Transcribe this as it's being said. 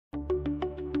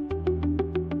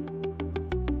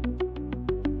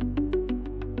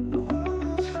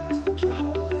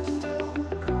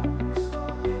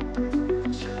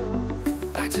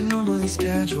acting normally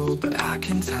scheduled, but I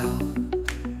can tell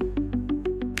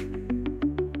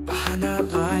behind that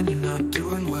line you're not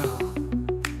doing well.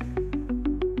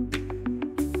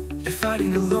 You're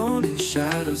fighting alone in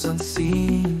shadows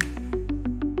unseen,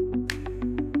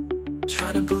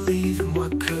 trying to believe in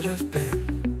what could have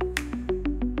been.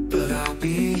 But I'll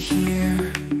be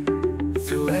here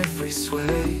through every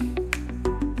sway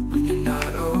when you're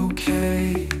not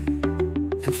okay,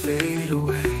 and fade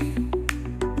away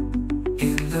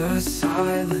in the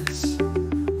silence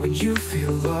when you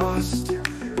feel lost.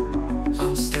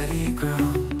 I'm steady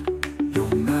ground, no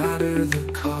matter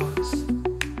the cost.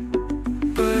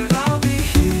 But I'll be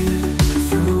here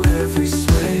through every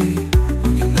sway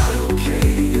when you're not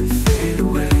okay, and fade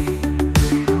away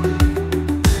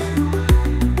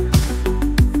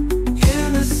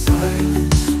in the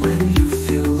silence when you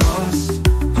feel lost.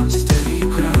 I'm steady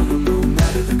ground, no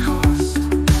matter the cost.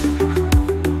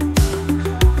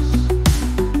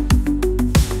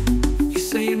 You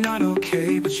say you're not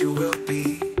okay, but you will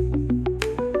be,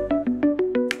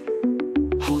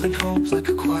 holding hope like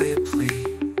a quiet plea.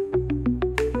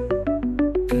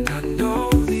 And I know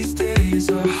these days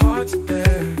are hard to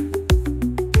bear,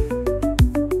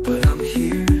 but I'm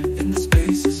here in the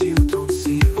spaces you don't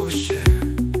see or share.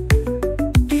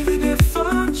 Even if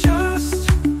I'm just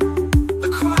a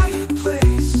quiet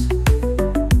place,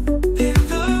 in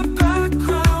the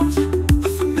background, a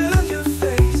familiar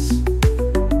face,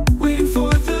 waiting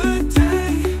for the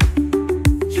day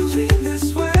you lean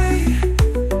this way.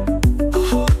 I'll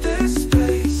hold this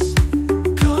space,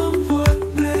 come what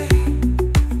may.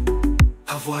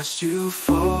 I've watched you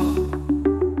fall,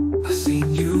 I've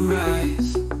seen you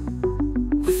rise,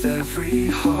 with every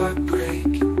heartbreak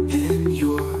in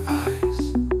your eyes.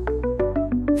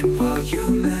 And while you